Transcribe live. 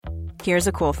Here's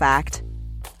a cool fact.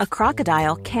 A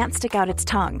crocodile can't stick out its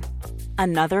tongue.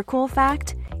 Another cool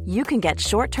fact, you can get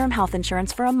short-term health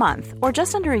insurance for a month or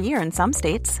just under a year in some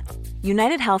states.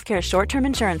 United Healthcare short-term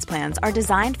insurance plans are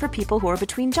designed for people who are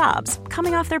between jobs,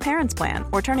 coming off their parents' plan,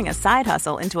 or turning a side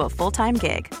hustle into a full-time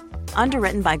gig.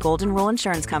 Underwritten by Golden Rule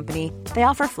Insurance Company, they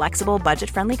offer flexible,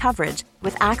 budget-friendly coverage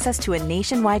with access to a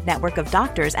nationwide network of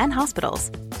doctors and hospitals.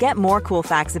 Get more cool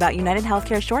facts about United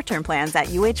Healthcare short-term plans at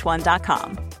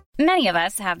uh1.com. Many of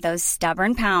us have those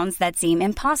stubborn pounds that seem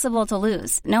impossible to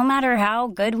lose, no matter how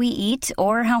good we eat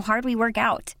or how hard we work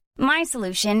out. My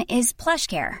solution is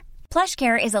PlushCare.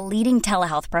 PlushCare is a leading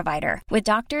telehealth provider with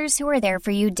doctors who are there for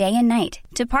you day and night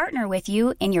to partner with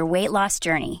you in your weight loss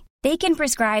journey. They can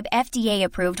prescribe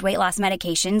FDA-approved weight loss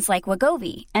medications like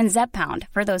Wegovy and Zepbound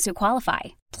for those who qualify.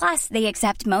 Plus, they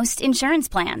accept most insurance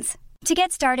plans. To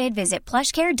get started, visit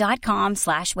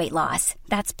plushcare.com/weightloss.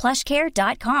 That's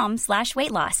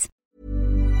plushcare.com/weightloss.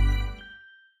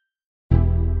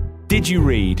 Did You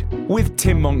Read? With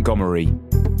Tim Montgomery.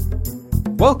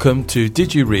 Welcome to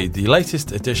Did You Read, the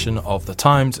latest edition of the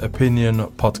Times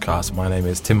Opinion podcast. My name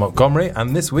is Tim Montgomery,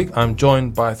 and this week I'm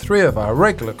joined by three of our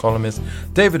regular columnists,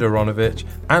 David Aaronovitch,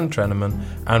 Anne Treneman,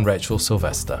 and Rachel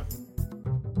Sylvester.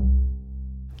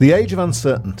 The age of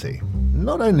uncertainty.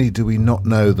 Not only do we not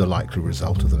know the likely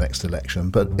result of the next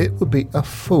election, but it would be a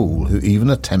fool who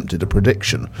even attempted a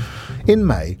prediction. In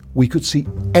May, we could see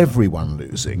everyone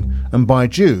losing, and by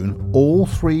June, all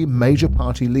three major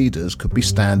party leaders could be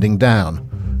standing down.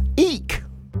 Eek!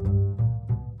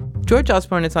 George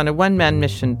Osborne is on a one-man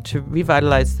mission to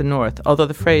revitalise the North, although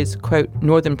the phrase, quote,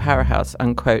 Northern powerhouse,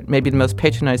 unquote, may be the most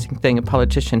patronising thing a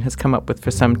politician has come up with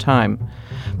for some time.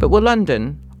 But will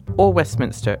London, or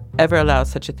Westminster, ever allow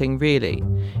such a thing really?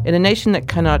 In a nation that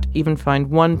cannot even find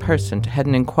one person to head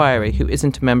an inquiry who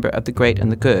isn't a member of the great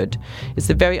and the good, is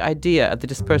the very idea of the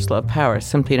dispersal of power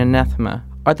simply an anathema?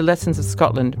 Are the lessons of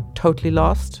Scotland totally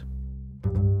lost?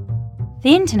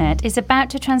 The internet is about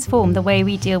to transform the way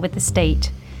we deal with the state.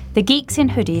 The geeks in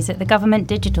hoodies at the Government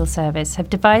Digital Service have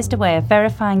devised a way of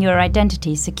verifying your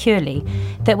identity securely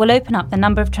that will open up the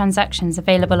number of transactions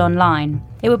available online.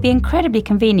 It would be incredibly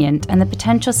convenient and the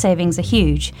potential savings are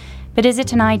huge, but is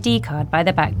it an ID card by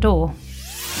the back door?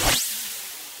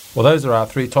 Well, those are our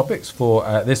three topics for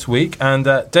this week. And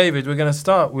David, we're going to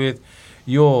start with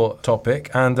your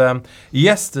topic. And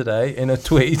yesterday in a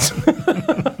tweet,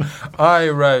 I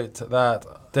wrote that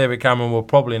David Cameron will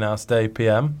probably now stay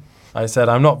PM. I said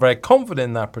I'm not very confident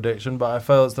in that prediction, but I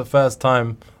feel it's the first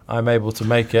time I'm able to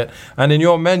make it. And in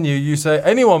your menu, you say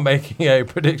anyone making a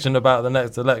prediction about the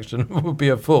next election would be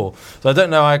a fool. So I don't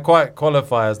know I quite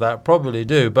qualify as that, probably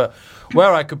do. But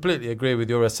where I completely agree with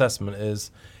your assessment is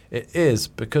it is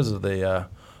because of the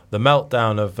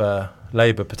meltdown of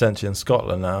Labour potentially in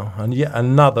Scotland now, and yet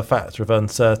another factor of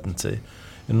uncertainty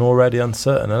in an already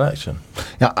uncertain election.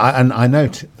 Yeah, and I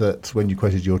note that when you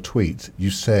quoted your tweet,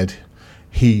 you said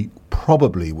he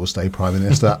probably will stay Prime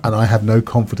Minister, and I have no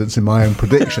confidence in my own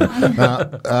prediction. Now,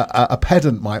 a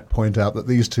pedant might point out that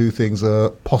these two things are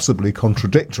possibly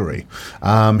contradictory.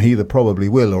 He either probably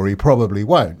will or he probably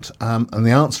won't. And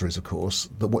the answer is, of course,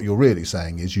 that what you're really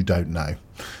saying is you don't know.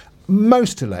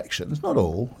 Most elections, not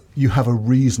all, you have a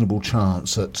reasonable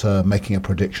chance at making a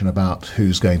prediction about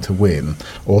who's going to win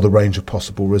or the range of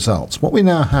possible results. What we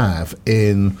now have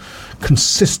in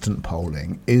consistent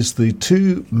polling is the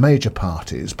two major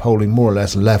parties polling more or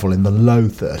less level in the low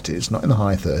 30s, not in the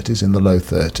high 30s, in the low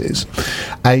 30s.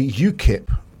 A UKIP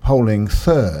polling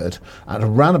third at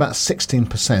around about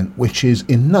 16%, which is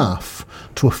enough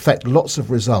to affect lots of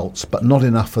results, but not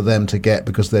enough for them to get,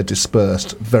 because they're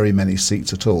dispersed, very many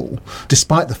seats at all,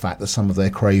 despite the fact that some of their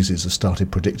crazies have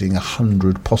started predicting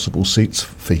 100 possible seats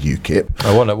for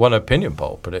UKIP. One opinion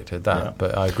poll predicted that, yeah.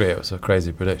 But I agree it was a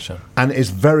crazy prediction. And it's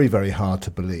very, very hard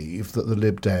to believe that the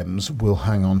Lib Dems will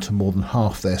hang on to more than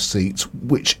half their seats,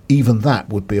 which even that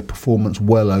would be a performance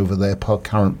well over their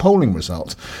current polling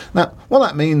results. Now, what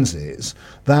that means is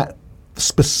that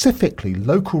specifically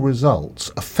local results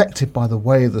affected by the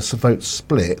way the votes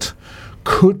split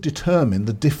could determine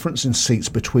the difference in seats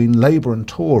between Labour and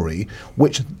Tory,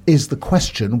 which is the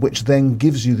question which then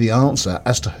gives you the answer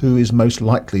as to who is most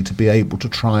likely to be able to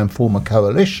try and form a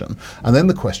coalition. And then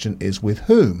the question is with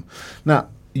whom. Now,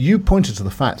 you pointed to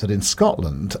the fact that in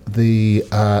Scotland, the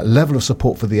level of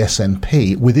support for the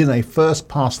SNP within a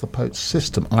first-past-the-post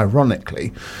system,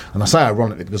 ironically, and I say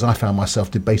ironically because I found myself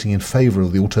debating in favour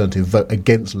of the alternative vote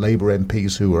against Labour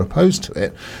MPs who were opposed to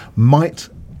it, might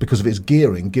because of its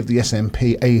gearing, give the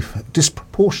SNP a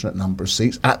disproportionate number of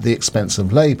seats at the expense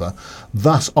of Labour,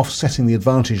 thus offsetting the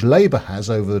advantage Labour has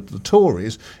over the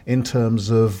Tories in terms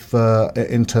of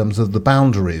the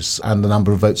boundaries and the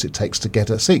number of votes it takes to get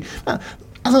a seat. Now,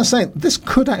 as I was saying, this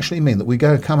could actually mean that we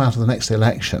come out of the next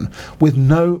election with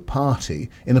no party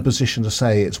in a position to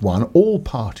say it's won. All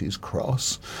parties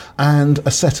cross, and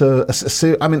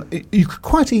you could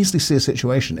quite easily see a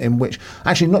situation in which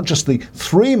actually not just the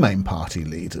 3 main party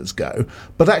leaders go,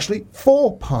 but actually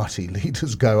 4 party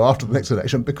leaders go after the next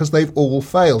election because they've all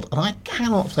failed. And I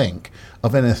cannot think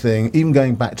of anything, even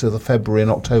going back to the February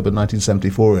and October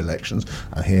 1974 elections,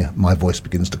 and here my voice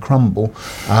begins to crumble,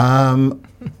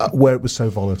 where it was so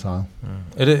volatile.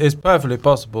 It is perfectly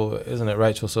possible, isn't it,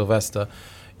 Rachel Sylvester?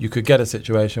 You could get a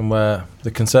situation where the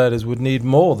Conservatives would need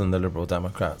more than the Liberal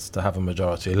Democrats to have a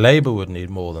majority. Labour would need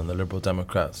more than the Liberal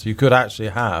Democrats. You could actually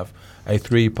have a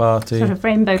 3-party sort of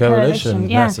rainbow coalition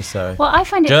yeah. necessary. Well, I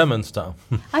find it German style.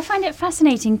 I find it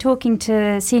fascinating talking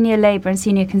to senior Labour and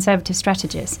senior Conservative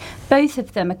strategists. Both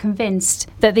of them are convinced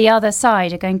that the other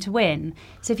side are going to win.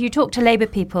 So if you talk to Labour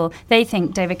people, they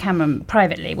think David Cameron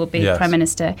privately will be Prime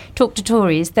Minister. Talk to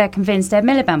Tories, they're convinced Ed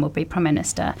Miliband will be Prime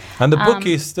Minister. And the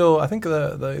bookies still, I think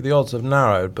the odds have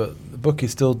narrowed, but the bookies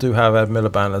still do have Ed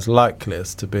Miliband as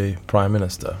likeliest to be Prime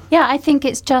Minister. Yeah, I think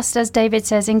it's just, as David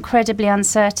says, incredibly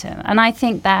uncertain. And I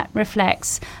think that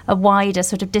reflects a wider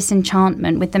sort of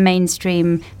disenchantment with the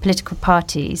mainstream political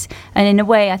parties. And in a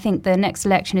way, I think the next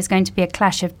election is going to be a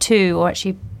clash of 2, or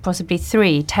actually possibly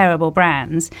 3 terrible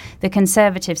brands. The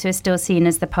Conservatives, who are still seen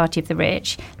as the party of the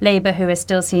rich, Labour, who are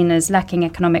still seen as lacking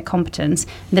economic competence,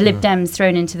 the Lib Dems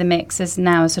thrown into the mix as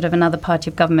now sort of another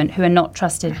party of government who are not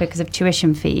trusted because of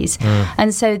tuition fees.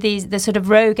 And so the sort of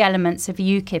rogue elements of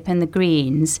UKIP and the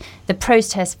Greens, the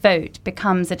protest vote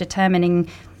becomes a determining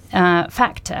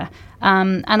factor.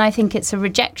 And I think it's a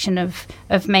rejection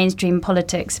of mainstream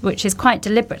politics, which is quite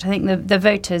deliberate. I think the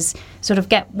voters sort of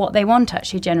get what they want,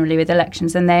 actually, generally with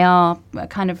elections, and they are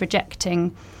kind of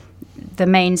rejecting the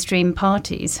mainstream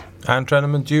parties. Anne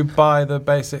Treneman, do you buy the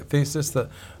basic thesis that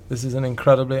this is an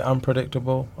incredibly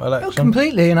unpredictable election? Oh,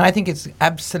 completely, and I think it's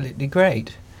absolutely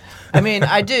great. I mean,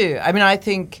 I do. I mean, I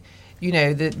think, you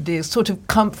know, the sort of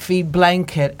comfy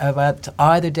blanket about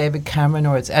either David Cameron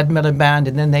or it's Ed Miliband,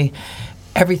 and then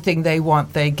everything they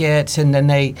want they get, and then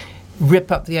they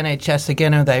rip up the NHS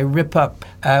again, or they rip up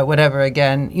whatever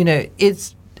again. You know,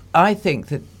 I think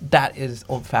that is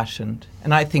old-fashioned,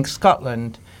 and I think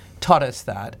Scotland taught us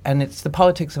that. And it's the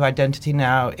politics of identity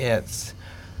now. It's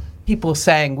people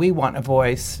saying we want a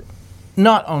voice,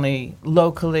 not only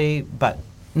locally but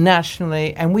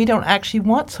nationally, and we don't actually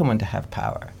want someone to have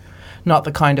power, not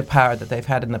the kind of power that they've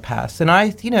had in the past. And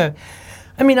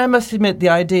I must admit the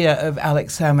idea of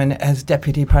Alex Salmond as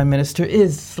Deputy Prime Minister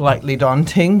is slightly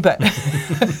daunting, but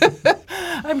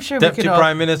I'm sure Deputy we can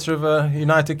Prime Minister of a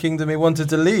United Kingdom he wanted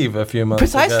to leave a few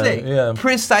months ago.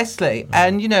 Precisely.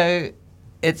 And, you know,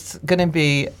 it's going to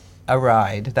be a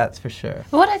ride, that's for sure.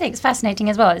 But what I think is fascinating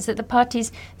as well is that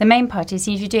the main parties,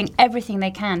 seem to be doing everything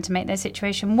they can to make their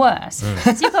situation worse.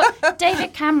 So you've got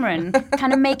David Cameron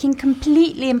kind of making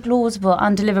completely implausible,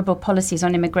 undeliverable policies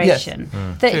on immigration.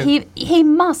 Yes. That he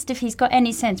must, if he's got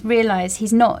any sense, realise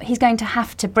he's going to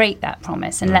have to break that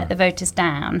promise and let the voters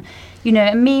down. You know,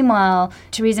 and meanwhile,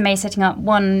 Theresa May setting up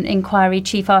one inquiry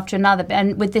chief after another,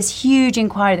 and with this huge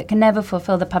inquiry that can never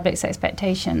fulfil the public's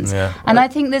expectations. Yeah. And I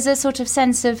think there's a sort of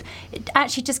sense of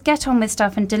actually just get on with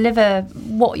stuff and deliver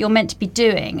what you're meant to be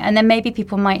doing, and then maybe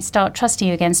people might start trusting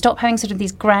you again. Stop having sort of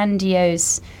these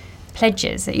grandiose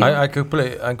pledges. That I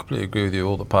completely agree with you.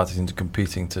 All the parties into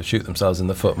competing to shoot themselves in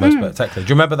the foot most spectacularly. Do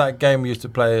you remember that game we used to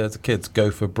play as kids, Go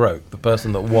for Broke? The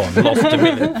person that won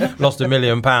lost £1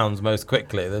 million most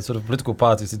quickly. The sort of political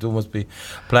parties would almost be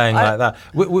playing like that.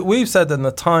 We've said in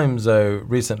the Times, though,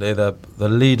 recently, the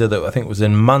leader that I think was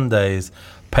in Monday's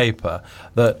paper,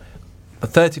 that the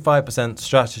 35%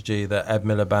 strategy that Ed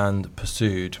Miliband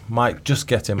pursued might just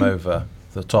get him over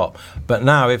the top. But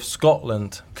now, if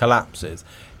Scotland collapses,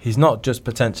 he's not just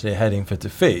potentially heading for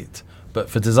defeat, but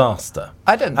for disaster.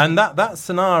 And that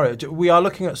scenario, we are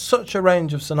looking at such a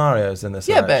range of scenarios in this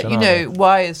election. Yeah, but, you know,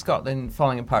 why is Scotland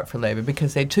falling apart for Labour?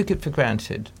 Because they took it for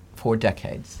granted for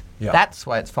decades. Yeah. That's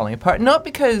why it's falling apart. Not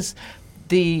because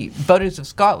the voters of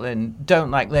Scotland don't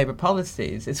like Labour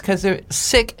policies. It's because they're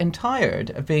sick and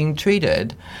tired of being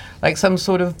treated like some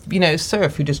sort of, you know,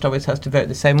 serf who just always has to vote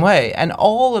the same way. And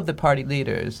all of the party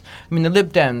leaders, I mean, the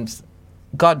Lib Dems,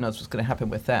 God knows what's going to happen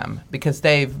with them because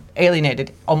they've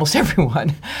alienated almost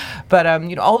everyone. But,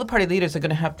 you know, all the party leaders are going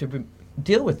to have to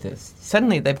deal with this.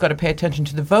 Suddenly they've got to pay attention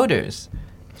to the voters.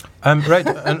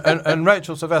 And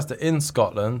Rachel Sylvester, in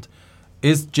Scotland,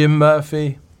 is Jim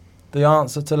Murphy the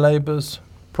answer to Labour's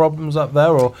problems up there,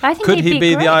 or could he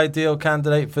be the ideal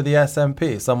candidate for the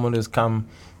SNP? Someone who's come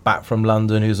back from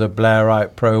London, who's a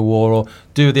Blairite pro-war, or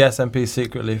do the SNP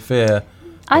secretly fear?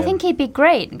 I think he'd be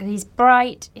great. He's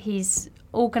bright, he's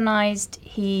organised,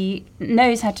 he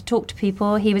knows how to talk to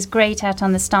people. He was great out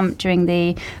on the stump during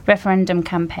the referendum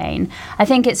campaign. I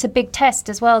think it's a big test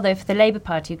as well, though, for the Labour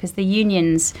Party, because the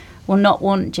unions will not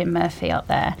want Jim Murphy up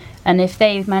there. And if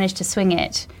they manage to swing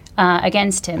it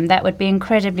against him, that would be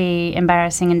incredibly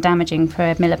embarrassing and damaging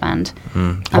for Miliband.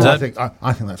 I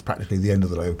think that's practically the end of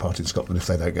the Labour Party in Scotland if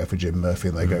they don't go for Jim Murphy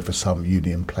and they go for some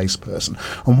union place person.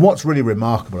 And what's really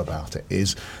remarkable about it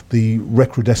is the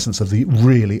recrudescence of the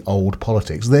really old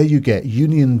politics. There you get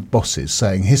union bosses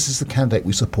saying, this is the candidate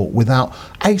we support, without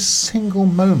a single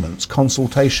moment's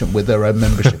consultation with their own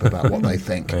membership about what they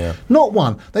think. Yeah. Not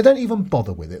one. They don't even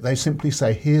bother with it. They simply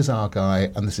say, here's our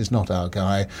guy and this is not our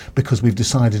guy, because we've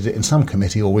decided it in some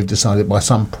committee, or we've decided by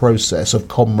some process of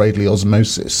comradely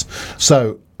osmosis.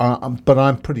 So, but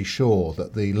I'm pretty sure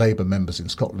that the Labour members in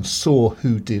Scotland saw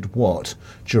who did what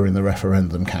during the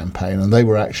referendum campaign, and they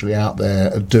were actually out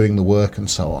there doing the work and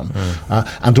so on.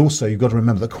 And also, you've got to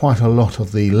remember that quite a lot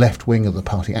of the left wing of the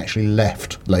party actually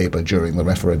left Labour during the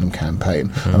referendum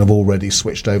campaign and have already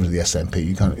switched over to the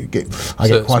SNP. I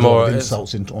get quite a lot of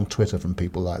insults on Twitter from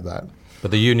people like that. But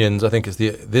the unions, I think,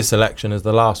 this election is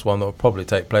the last one that will probably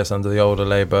take place under the older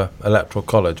Labour electoral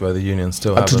college, where the unions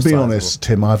still have. To be honest,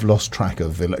 Tim, I've lost track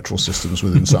of electoral systems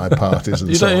with inside parties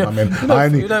and so on. I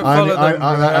mean,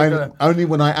 only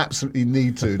when I absolutely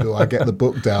need to do I get the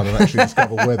book down and actually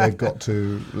discover where they've got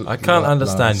to. I can't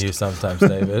understand you sometimes,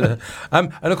 David.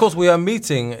 And of course, we are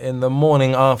meeting in the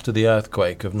morning after the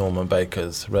earthquake of Norman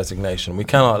Baker's resignation. We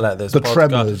cannot let this. The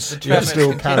tremors are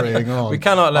still carrying on. We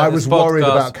cannot let. I was worried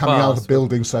about coming out of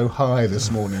building so high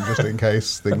this morning, just in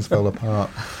case things fell apart.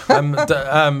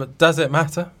 Does it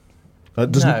matter?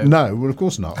 No, well, of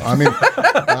course not.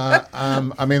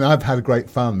 I mean, I've had great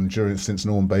fun since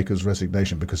Norman Baker's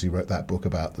resignation, because he wrote that book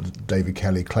about David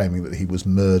Kelly claiming that he was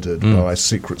murdered by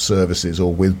secret services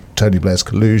or with Tony Blair's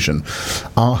collusion,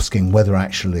 asking whether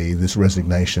actually this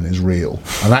resignation is real,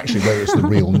 and actually whether it's the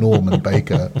real Norman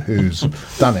Baker who's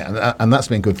done it, and that's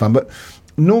been good fun. But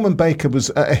Norman Baker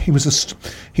he's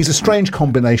a strange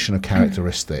combination of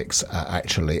characteristics,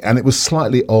 actually, and it was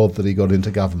slightly odd that he got into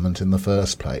government in the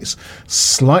first place.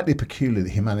 Slightly peculiar that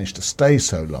he managed to stay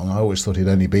so long. I always thought he'd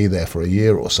only be there for a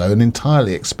year or so, and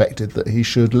entirely expected that he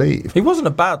should leave. He wasn't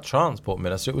a bad transport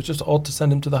minister. It was just odd to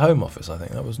send him to the Home Office. I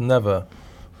think that was never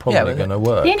probably going to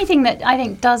work. The only thing that I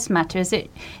think does matter is it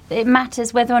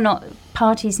matters whether or not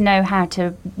parties know how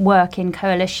to work in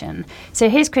coalition. So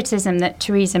his criticism that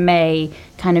Theresa May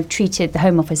kind of treated the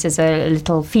Home Office as a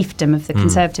little fiefdom of the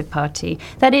Conservative Party,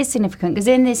 that is significant, because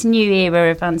in this new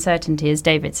era of uncertainty, as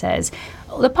David says,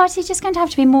 the party's just going to have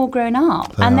to be more grown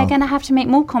up, they're going to have to make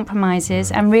more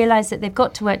compromises and realise that they've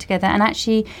got to work together. And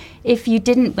actually, if you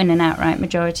didn't win an outright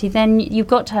majority, then you've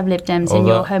got to have Lib Dems in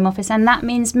your Home Office, and that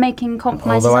means making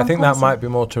compromises. Although I think that might be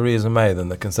more Theresa May than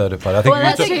the Conservative Party.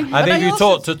 I think you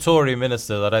talk to Tory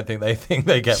ministers, I don't think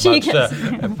they get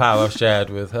much power shared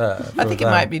with her. I think it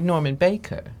might be Norman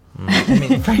Baker. I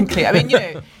mean, frankly,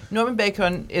 Norman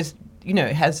Baker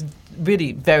has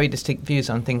really very distinct views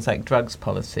on things like drugs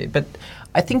policy, but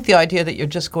I think the idea that you're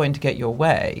just going to get your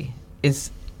way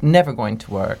is never going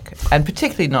to work, and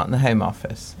particularly not in the Home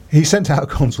Office. He sent out a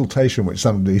consultation which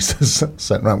somebody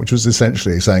sent around, which was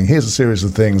essentially saying, here's a series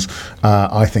of things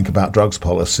I think about drugs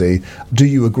policy. Do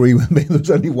you agree with me? There's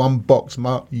only one box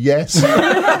marked yes.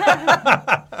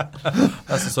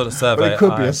 That's the sort of survey. But it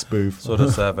could be a spoof. Sort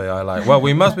of survey I like. Well,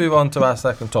 we must move on to our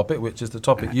second topic, which is the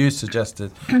topic you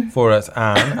suggested for us,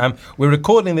 Anne. We're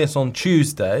recording this on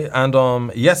Tuesday,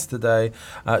 and yesterday,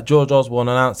 George Osborne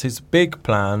announced his big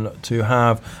plan to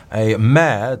have a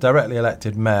mayor, directly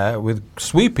elected mayor, with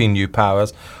sweeping new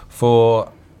powers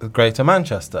for Greater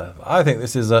Manchester. I think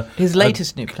this is his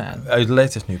latest new plan.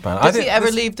 Does he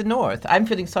ever leave the North? I'm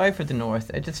feeling sorry for the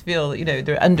North. I just feel,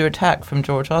 they're under attack from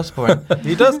George Osborne.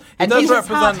 He does represent.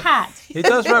 Hard hat. He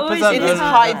does represent in his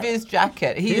high-vis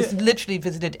jacket. He has literally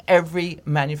visited every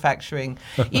manufacturing.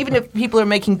 Even if people are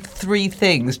making 3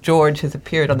 things, George has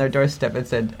appeared on their doorstep and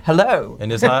said hello in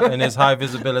his high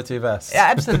visibility vest. Yeah,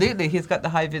 absolutely. He's got the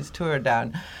high-vis tour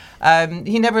down.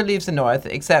 He never leaves the North,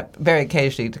 except very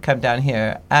occasionally to come down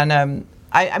here. And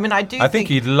I think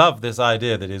he'd love this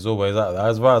idea that he's always out there.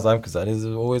 As far as I'm concerned, he's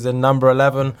always in number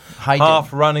 11, Hiding.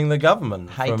 half running the government.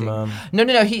 Hiding.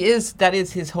 No. He is. That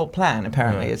is his whole plan.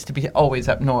 Apparently, is to be always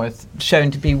up north,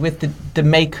 shown to be with the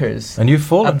makers and you've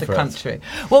fallen of the for country.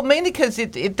 Well, mainly because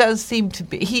it does seem to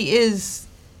be. He is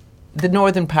the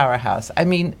northern powerhouse. I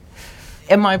mean.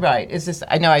 Am I right? Is this?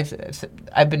 I know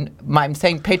I'm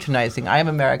saying patronizing. I am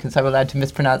American, so I'm allowed to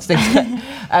mispronounce things.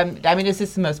 Is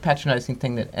this the most patronizing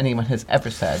thing that anyone has ever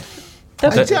said?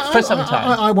 For some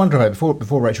time. I wonder about it,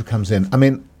 before Rachel comes in. I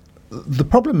mean, the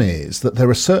problem is that there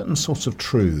are certain sorts of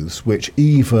truths which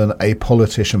even a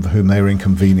politician for whom they are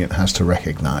inconvenient has to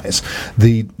recognise.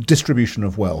 The distribution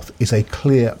of wealth is a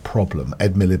clear problem.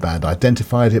 Ed Miliband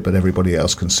identified it, but everybody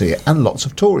else can see it. And lots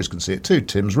of Tories can see it too.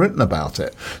 Tim's written about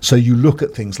it. So you look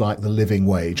at things like the living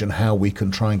wage and how we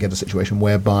can try and get a situation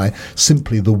whereby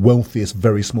simply the wealthiest,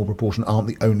 very small proportion aren't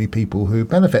the only people who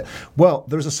benefit. Well,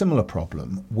 there is a similar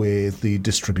problem with the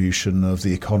distribution of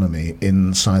the economy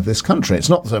inside this country. It's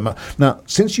not so much. Now,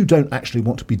 since you don't actually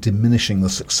want to be diminishing the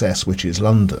success which is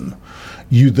London,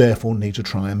 you therefore need to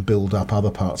try and build up other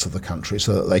parts of the country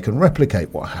so that they can replicate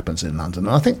what happens in London.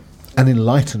 And I think an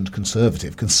enlightened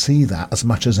Conservative can see that as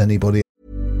much as anybody.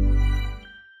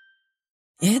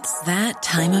 It's that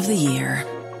time of the year.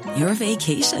 Your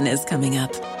vacation is coming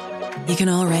up. You can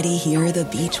already hear the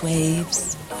beach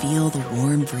waves, feel the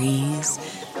warm breeze,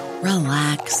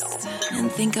 relax,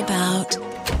 and think about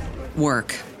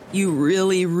work. You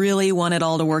really, really want it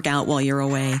all to work out while you're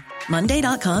away.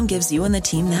 Monday.com gives you and the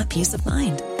team that peace of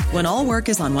mind. When all work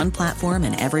is on one platform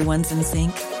and everyone's in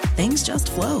sync, things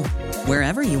just flow.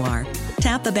 Wherever you are,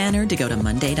 tap the banner to go to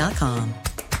Monday.com.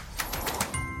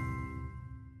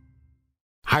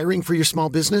 Hiring for your small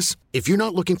business? If you're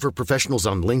not looking for professionals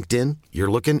on LinkedIn, you're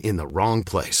looking in the wrong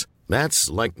place. That's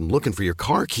like looking for your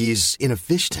car keys in a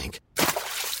fish tank.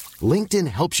 LinkedIn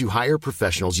helps you hire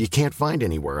professionals you can't find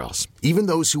anywhere else, even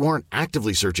those who aren't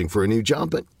actively searching for a new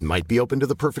job but might be open to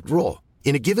the perfect role.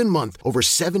 In a given month, over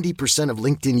 70% of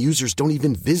LinkedIn users don't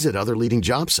even visit other leading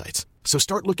job sites. So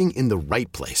start looking in the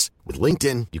right place. With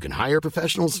LinkedIn, you can hire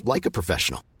professionals like a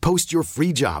professional. Post your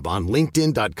free job on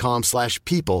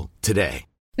linkedin.com/people today.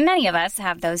 Many of us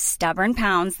have those stubborn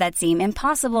pounds that seem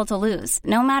impossible to lose,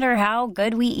 no matter how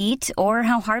good we eat or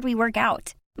how hard we work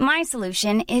out. My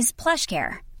solution is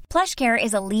PlushCare. PlushCare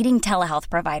is a leading telehealth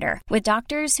provider with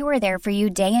doctors who are there for you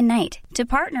day and night to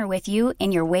partner with you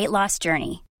in your weight loss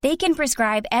journey. They can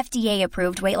prescribe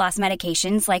FDA-approved weight loss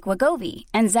medications like Wegovy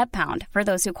and Zepbound for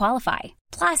those who qualify.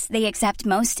 Plus, they accept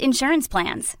most insurance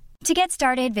plans. To get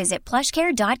started, visit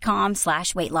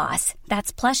plushcare.com/weightloss.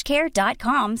 That's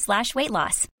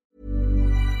plushcare.com/weightloss.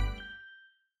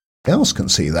 Else can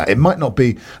see that. It might not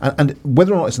be, and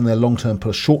whether or not it's in their long-term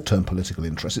plus short-term political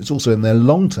interest, it's also in their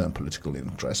long-term political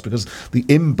interest, because the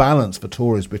imbalance for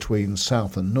Tories between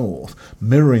South and North,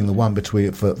 mirroring the one that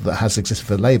has existed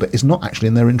for Labour, is not actually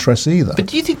in their interests either. But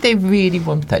do you think they really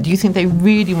want that? Do you think they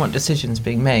really want decisions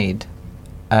being made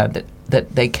that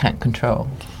they can't control?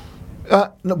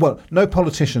 No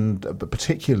politician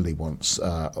particularly wants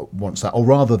that, or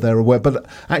rather they're aware. But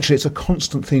actually, it's a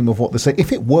constant theme of what they say.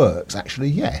 If it works, actually,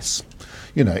 yes.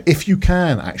 If you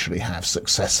can actually have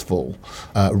successful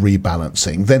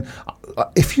rebalancing, then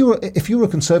if you're a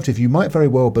Conservative, you might very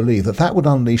well believe that would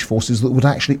unleash forces that would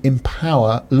actually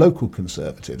empower local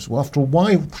Conservatives. Well, after all,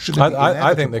 why should it be inevitable?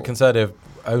 I think the Conservative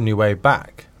only way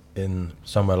back in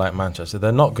somewhere like Manchester,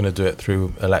 they're not going to do it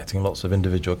through electing lots of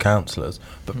individual councillors,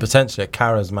 but potentially a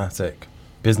charismatic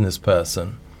business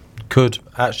person could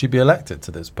actually be elected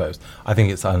to this post. I think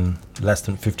it's less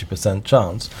than 50%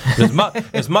 chance.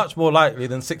 It's much more likely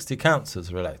than 60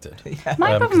 councillors are elected. Yeah.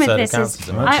 My problem with this is,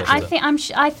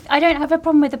 I don't have a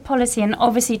problem with the policy, and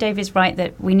obviously David's right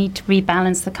that we need to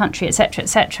rebalance the country, etc.,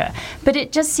 etc. But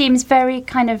it just seems very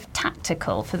kind of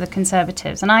tactical for the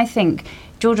Conservatives, and I think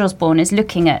George Osborne is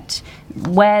looking at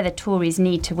where the Tories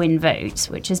need to win votes,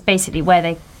 which is basically where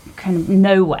they kind of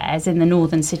nowheres in the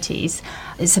northern cities.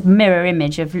 It's a mirror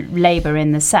image of Labour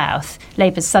in the south.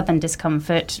 Labour's southern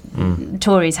discomfort,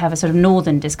 Tories have a sort of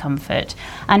northern discomfort.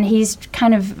 And he's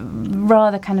kind of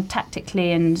rather kind of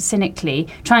tactically and cynically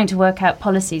trying to work out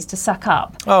policies to suck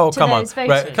up to those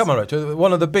voters. Come on, Rachel.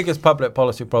 One of the biggest public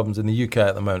policy problems in the UK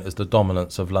at the moment is the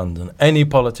dominance of London. Any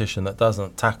politician that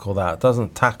doesn't tackle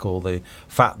the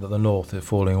fact that the north is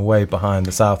falling way behind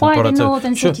the south. Why the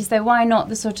northern cities, though? Why not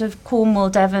the sort of Cornwall,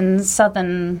 Devon,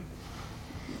 southern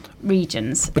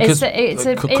regions? Because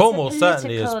Cornwall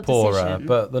certainly is poorer,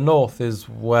 but the north is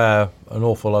where an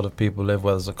awful lot of people live,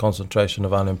 where there's a concentration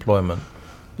of unemployment.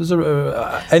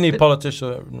 Any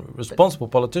responsible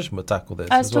politician would tackle this.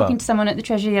 I was talking to someone at the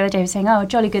Treasury the other day who was saying, oh,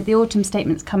 jolly good, the autumn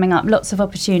statement's coming up, lots of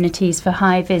opportunities for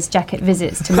high-vis jacket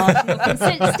visits to marginal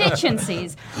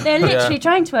constituencies. They're literally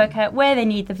trying to work out where they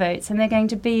need the votes, and they're going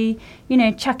to be,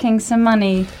 chucking some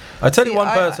money. I tell you one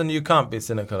person you can't be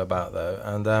cynical about, though,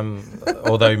 and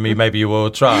although maybe you will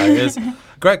try, is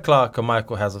Greg Clark and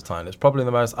Michael Heseltine. It's probably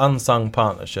the most unsung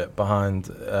partnership behind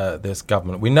this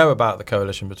government. We know about the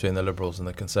coalition between the Liberals and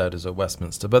the Conservatives at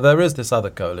Westminster, but there is this other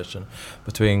coalition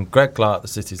between Greg Clark, the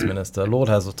Cities Minister, Lord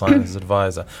Heseltine, his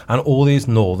advisor, and all these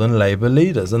Northern Labour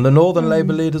leaders. And the Northern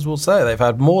Labour leaders will say they've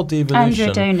had more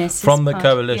devolution from the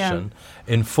coalition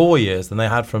in 4 years than they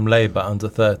had from Labour under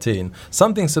 13.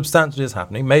 Something substantial is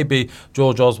happening. Maybe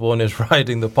George Osborne is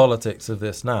riding the politics of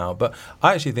this now, but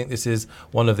I actually think this is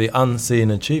one of the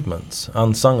unsung achievements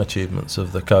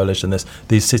of the coalition,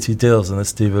 these city deals and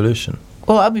this devolution.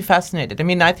 Well, I'll be fascinated. I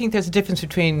mean, I think there's a difference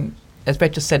between, as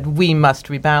Rachel said, we must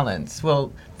rebalance.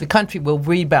 Well, the country will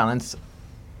rebalance.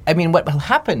 I mean, what will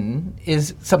happen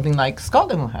is something like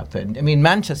Scotland will happen. I mean,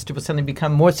 Manchester will suddenly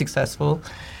become more successful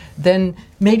than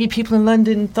maybe people in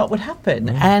London thought would happen.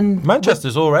 And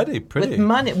Manchester's already pretty. With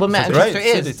money. Well, Manchester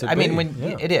is. I mean,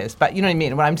 it is. But you know what I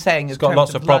mean? What I'm saying is, it's got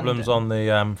lots of problems on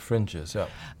the fringes, yeah.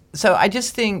 So I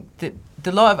just think that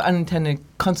the law of unintended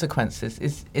consequences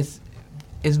is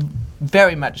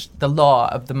very much the law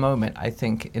of the moment, I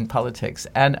think, in politics.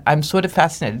 And I'm sort of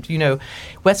fascinated.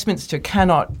 Westminster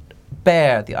cannot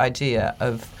bear the idea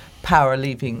of power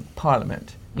leaving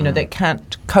Parliament. They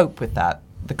can't cope with that.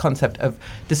 The concept of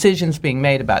decisions being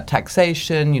made about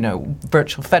taxation,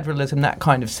 virtual federalism, that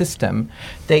kind of system,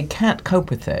 they can't cope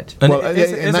with it. And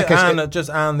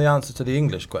Anne, the answer to the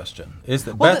English question? Is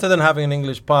that better than having an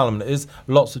English Parliament? Is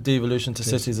lots of devolution to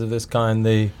cities of this kind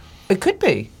It could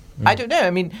be. I don't know.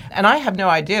 I mean, and I have no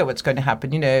idea what's going to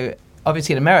happen.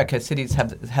 Obviously in America, cities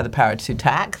have the power to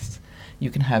tax. You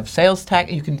can have sales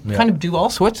tax. You can kind of do all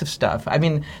sorts of stuff. I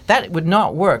mean, that would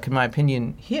not work, in my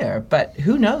opinion, here. But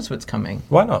who knows what's coming?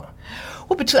 Why not?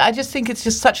 Well, but I just think it's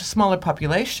just such a smaller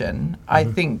population. I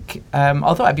think,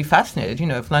 although I'd be fascinated,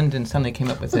 if London suddenly came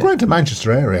up with it. The Greater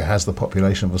Manchester area has the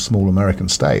population of a small American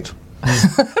state.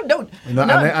 No.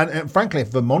 And frankly, if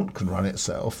Vermont can run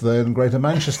itself, then Greater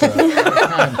Manchester can.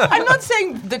 I'm not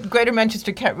saying that Greater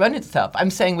Manchester can't run itself. I'm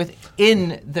saying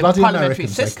within the Bloody parliamentary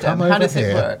Americans system, how does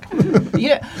it work?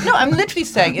 No, I'm literally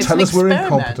saying it's Tell an us we're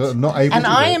experiment. incompetent and not able and to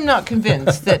I do it. am not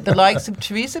convinced that the likes of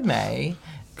Theresa May,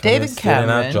 David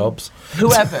Cameron,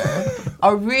 whoever,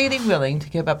 are really willing to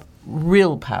give up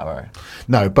real power.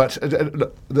 No, but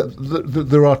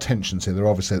there are tensions here.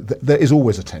 There is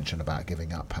always a tension about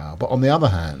giving up power. But on the other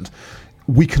hand,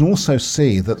 we can also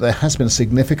see that there has been a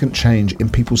significant change in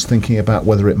people's thinking about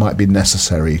whether it might be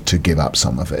necessary to give up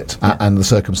some of it and the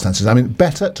circumstances. I mean,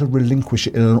 better to relinquish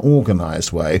it in an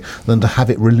organised way than to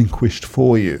have it relinquished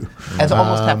for you. As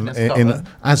almost happened in Scotland.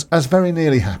 As very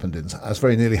nearly happened in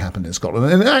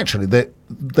Scotland. And actually,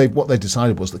 what they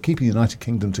decided was that keeping the United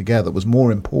Kingdom together was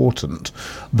more important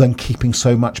than keeping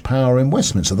so much power in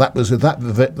Westminster. That was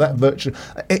that virtue.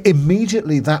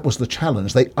 Immediately, that was the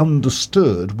challenge. They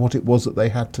understood what it was that they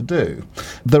had to do.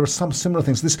 There are some similar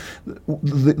things.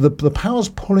 The powers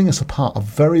pulling us apart are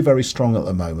very, very strong at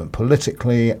the moment,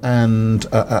 politically and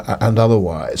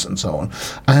otherwise, and so on.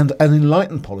 And an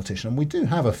enlightened politician, and we do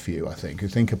have a few, I think, who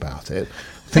think about it,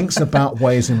 thinks about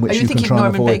ways in which you can try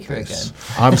and avoid this.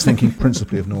 I was thinking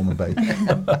principally of Norman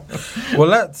Baker. Well,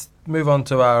 let's move on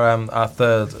to our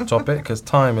third topic, because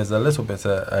time is a little bit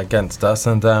against us.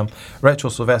 And Rachel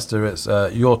Sylvester, it's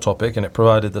your topic, and it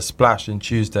provided the splash in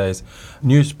Tuesday's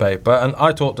newspaper. And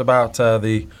I talked about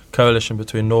the coalition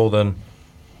between Northern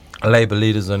Labour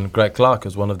leaders and Greg Clark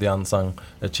as one of the unsung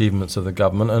achievements of the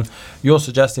government. And you're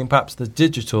suggesting perhaps the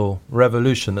digital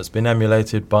revolution that's been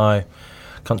emulated by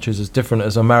countries as different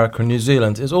as America and New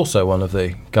Zealand is also one of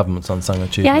the government's unsung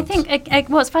achievements. Yeah, I think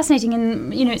what's fascinating,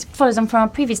 and it follows on from our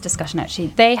previous discussion actually,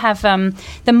 they have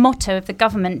the motto of the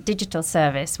government digital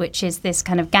service, which is this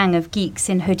kind of gang of geeks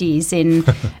in hoodies in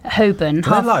Holborn.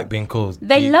 I like being called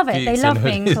They love it. They love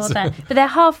being called that. But they're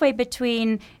halfway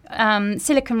between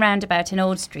Silicon Roundabout in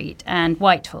Old Street and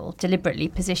Whitehall, deliberately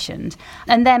positioned.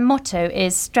 And their motto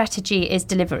is strategy is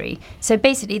delivery. So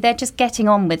basically they're just getting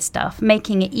on with stuff,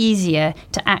 making it easier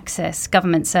to access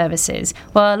government services.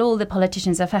 While all the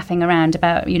politicians are faffing around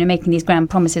about, making these grand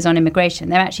promises on immigration,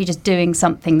 they're actually just doing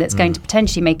something that's going to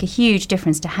potentially make a huge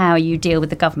difference to how you deal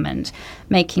with the government,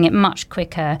 making it much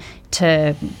quicker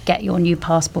to get your new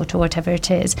passport or whatever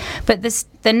it is. But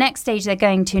the next stage they're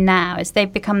going to now is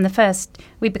we've become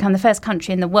become the first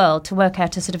country in the world to work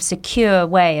out a sort of secure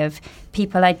way of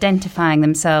people identifying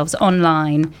themselves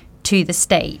online to the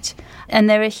state. And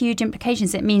there are huge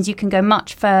implications. It means you can go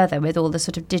much further with all the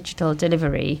sort of digital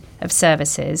delivery of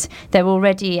services. They're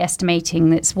already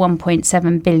estimating it's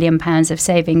 £1.7 billion of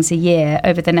savings a year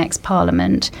over the next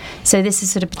Parliament. So this is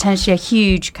sort of potentially a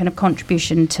huge kind of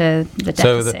contribution to the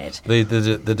deficit. So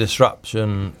the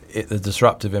disruption, the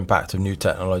disruptive impact of new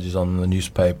technologies on the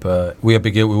newspaper, we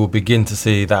will begin to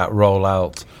see that roll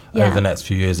out over the next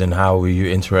few years in how you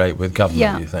interact with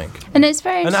government, you think? And it's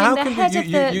very interesting. And how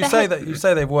can you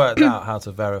say they've worked out how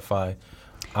to verify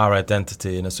our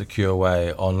identity in a secure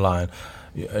way online,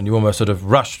 and you almost sort of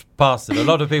rushed past it. A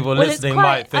lot of people listening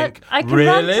might think, I can really?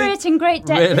 run through it in great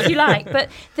depth if you like, but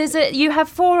you have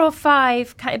 4 or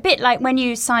 5, a bit like when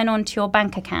you sign on to your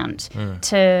bank account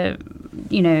to,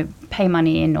 pay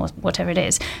money in or whatever it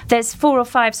is. There's 4 or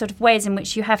 5 sort of ways in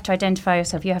which you have to identify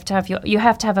yourself. You have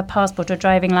to have a passport or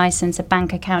driving license, a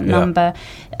bank account number,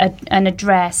 an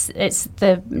address. It's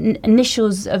the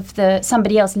initials of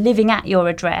somebody else living at your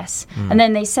address, and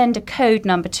then they send a code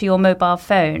number to your mobile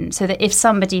phone so that if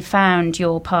somebody found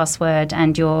your password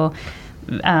and your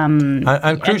and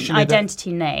crucially,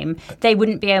 identity name, they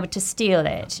wouldn't be able to steal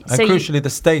it. And so crucially, the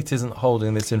state isn't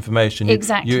holding this information.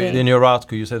 Exactly. In your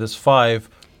article, you say there's 5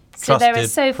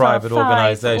 trusted private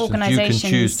organisations you can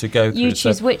choose to go through. You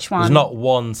choose which one. There's not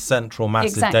one central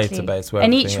massive database where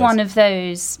and each one of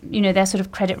those, they're sort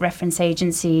of credit reference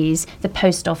agencies. The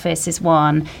post office is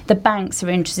one. The banks are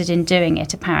interested in doing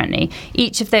it, apparently.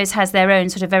 Each of those has their own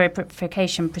sort of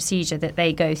verification procedure that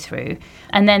they go through.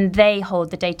 And then they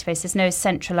hold the database. There's no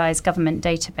centralised government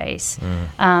database.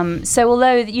 So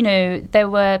although, there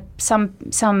were some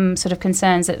sort of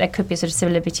concerns that there could be a sort of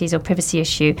civil liberties or privacy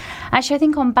issue, actually I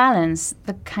think on balance,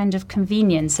 the kind of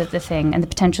convenience of the thing and the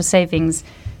potential savings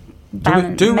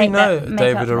balance. Do we know,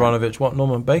 David Aaronovitch, what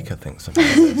Norman Baker thinks about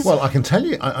this? Well, I can tell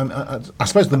you, I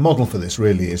suppose the model for this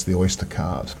really is the Oyster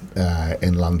card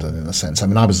in London, in a sense. I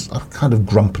mean, I was kind of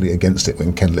grumpily against it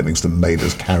when Ken Livingstone made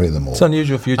us carry them all. It's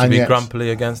unusual for you to be grumpily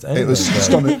against anything. It was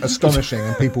astonishing,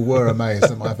 and people were amazed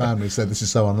that my family said, this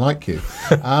is so unlike you.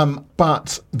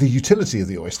 But the utility of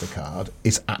the Oyster card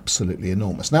is absolutely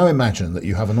enormous. Now imagine that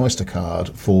you have an Oyster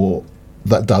card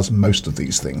that does most of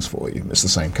these things for you. It's the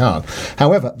same card.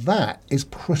 However, that is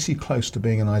pretty close to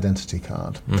being an identity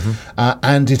card.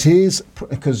 And it is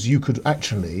because you could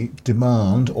actually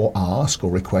demand or ask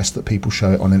or request that people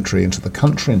show it on entry into the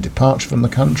country and departure from the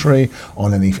country,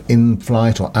 on any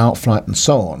in-flight or out-flight and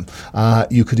so on.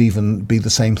 You could even be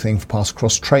the same thing for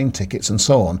pass-across train tickets and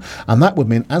so on. And that would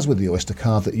mean, as with the Oyster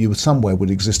card, that somewhere would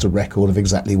exist a record of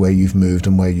exactly where you've moved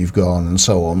and where you've gone and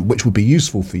so on, which would be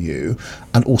useful for you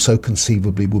and also conceivably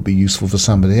would be useful for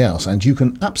somebody else. And you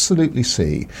can absolutely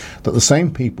see that the same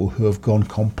people who have gone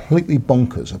completely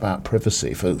bonkers about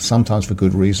privacy, sometimes for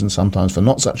good reasons, sometimes for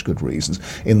not such good reasons,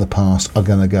 in the past are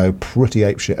going to go pretty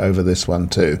apeshit over this one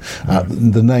too.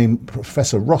 The name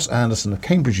Professor Ross Anderson of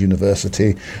Cambridge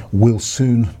University will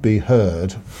soon be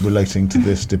heard relating to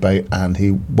this debate, and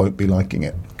he won't be liking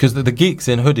it. Because the geeks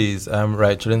in hoodies,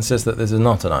 Rachel, insist that this is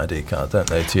not an ID card, don't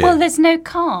they, to you? Well, there's no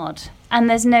card. And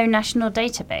there's no national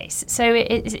database. So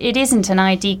it isn't an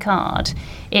ID card.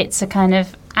 It's a kind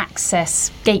of access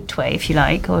gateway, if you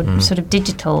like, or sort of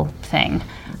digital thing.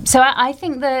 So I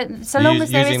think that so long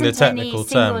as there isn't any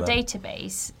single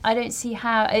database, I don't see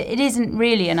how it isn't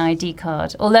really an ID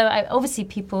card. Although obviously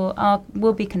people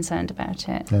will be concerned about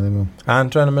it. Yeah, they will. Anne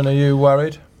Trenneman, are you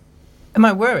worried? Am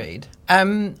I worried?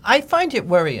 I find it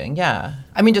worrying, yeah.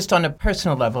 I mean, just on a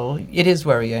personal level, it is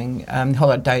worrying. The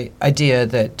whole idea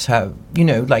that,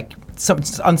 like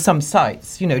on some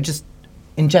sites, just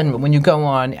in general, when you go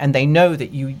on and they know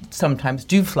that you sometimes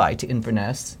do fly to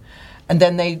Inverness, and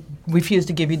then they refuse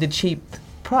to give you the cheap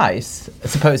price,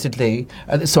 supposedly,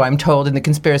 so I'm told in the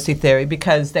conspiracy theory,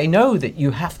 because they know that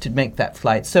you have to make that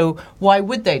flight. So why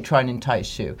would they try and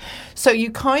entice you? So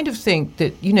you kind of think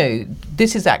that,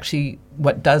 this is actually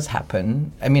what does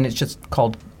happen. I mean, it's just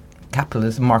called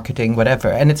capitalism, marketing, whatever,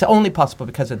 and it's only possible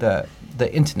because of the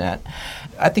internet.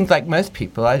 I think, like most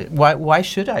people, why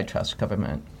should I trust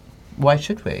government? Why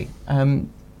should we? I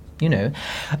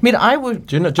mean, I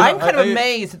would. I'm kind of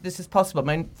amazed that this is possible.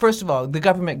 I mean, first of all, the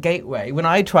government gateway. When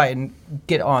I try and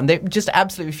get on, they just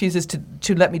absolutely refuses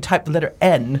to let me type the letter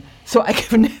N. So I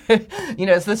can,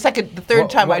 it's the third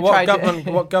time I tried.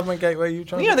 What government gateway are you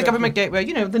trying? The government gateway.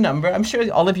 The number. I'm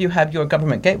sure all of you have your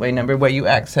government gateway number where you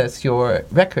access your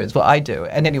records. Well, I do.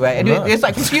 And anyway, it's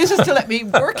like refuses to let me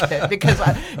work it because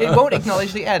it won't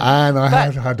acknowledge the N. And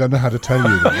I don't know how to tell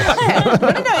you that.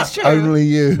 No, it's true. Only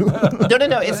you.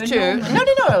 No, it's true. do.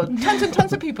 No. Tons and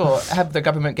tons of people have the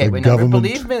government gateway The number. government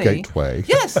Believe me. gateway.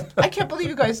 Yes, I can't believe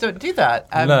you guys don't do that.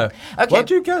 No. Okay. What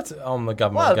do you get on the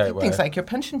government gateway? Things like your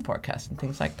pension forecast and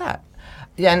things like that.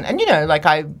 Yeah, and like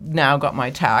I now got my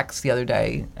tax the other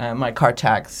day, my car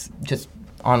tax, just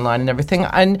online and everything.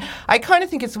 And I kind of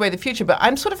think it's the way of the future, but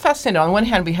I'm sort of fascinated. On one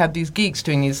hand, we have these geeks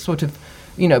doing these sort of,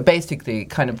 basically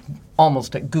kind of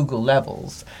almost at Google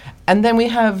levels. And then we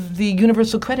have the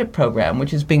Universal Credit Program,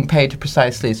 which is being paid to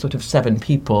precisely sort of 7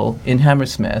 people in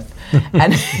Hammersmith.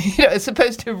 And, it's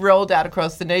supposed to have rolled out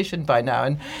across the nation by now.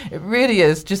 And it really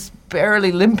is just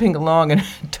barely limping along and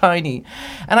tiny.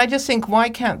 And I just think, why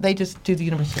can't they just do the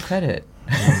Universal Credit?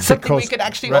 Something we could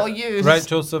actually all use.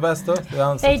 Rachel Sylvester, the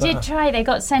answer They to did that? try. They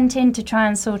got sent in to try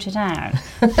and sort it out.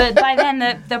 But by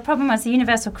then, the problem was the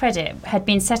Universal Credit had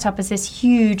been set up as this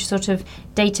huge sort of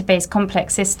database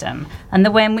complex system. And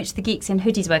the way in which the geeks in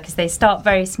hoodies work is they start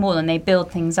very small and they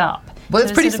build things up. Well,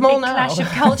 it's pretty small now. Clash of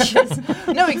cultures.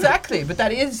 No, exactly. But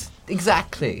that is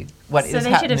exactly what is happening. So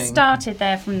they should have started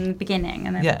there from the beginning.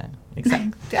 And then Yeah,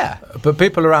 exactly. Yeah. But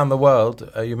people around the world,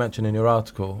 you mentioned in your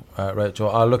article, Rachel,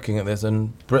 are looking at this,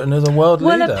 and Britain is a world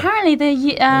leader. Well, apparently the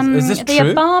Is this the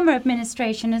true? Obama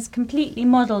administration has completely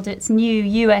modelled its new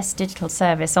US digital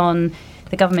service on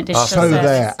the government digital So service.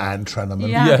 there, Anne Treneman.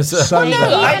 Yeah. Yes. So They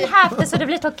there. even have the sort of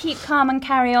little keep calm and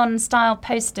carry on style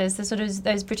posters, the sort of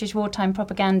those British wartime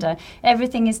propaganda.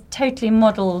 Everything is totally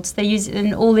modelled. They use,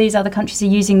 and all these other countries are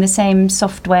using the same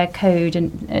software code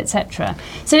and etc.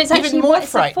 So it's Even actually more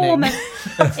it's a form of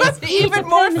it's Even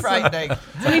more frightening.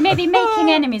 So we may be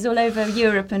making enemies all over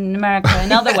Europe and America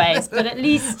in other ways, but at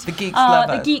least The geeks love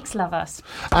the us. geeks love us.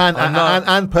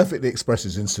 And perfectly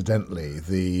expresses, incidentally,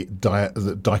 the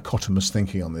dichotomous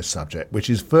thinking on this subject,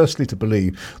 which is firstly to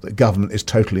believe that government is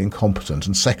totally incompetent,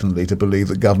 and secondly to believe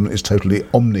that government is totally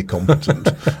omnicompetent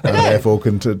and therefore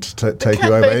can take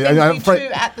you over. Can both things be true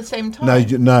at the same time?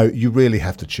 No, you really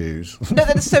have to choose. No,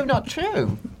 that is so not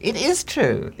true. It is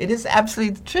true. It is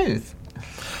absolutely the truth.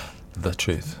 The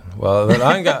truth. Well, then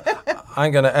I'm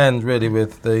going to end really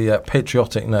with the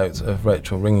patriotic note of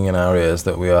Rachel ringing in our ears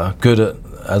that we are good at,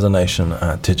 as a nation,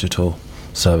 at digital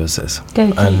services. Go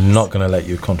I'm geeks. not going to let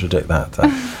you contradict that.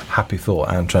 Happy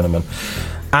thought, Anne Treneman.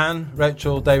 Anne,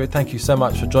 Rachel, David, thank you so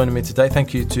much for joining me today.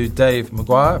 Thank you to Dave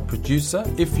Maguire, producer.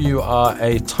 If you are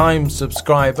a Times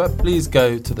subscriber, please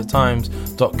go to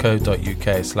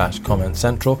thetimes.co.uk/comment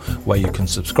central, where you can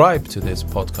subscribe to this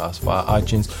podcast via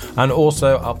iTunes. And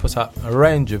also, I'll put up a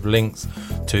range of links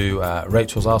to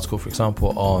Rachel's article, for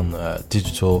example, on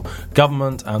digital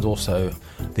government, and also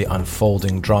the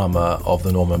unfolding drama of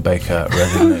the Norman Baker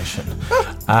resignation.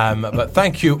 But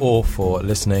thank you all for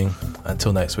listening.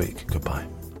 Until next week, goodbye.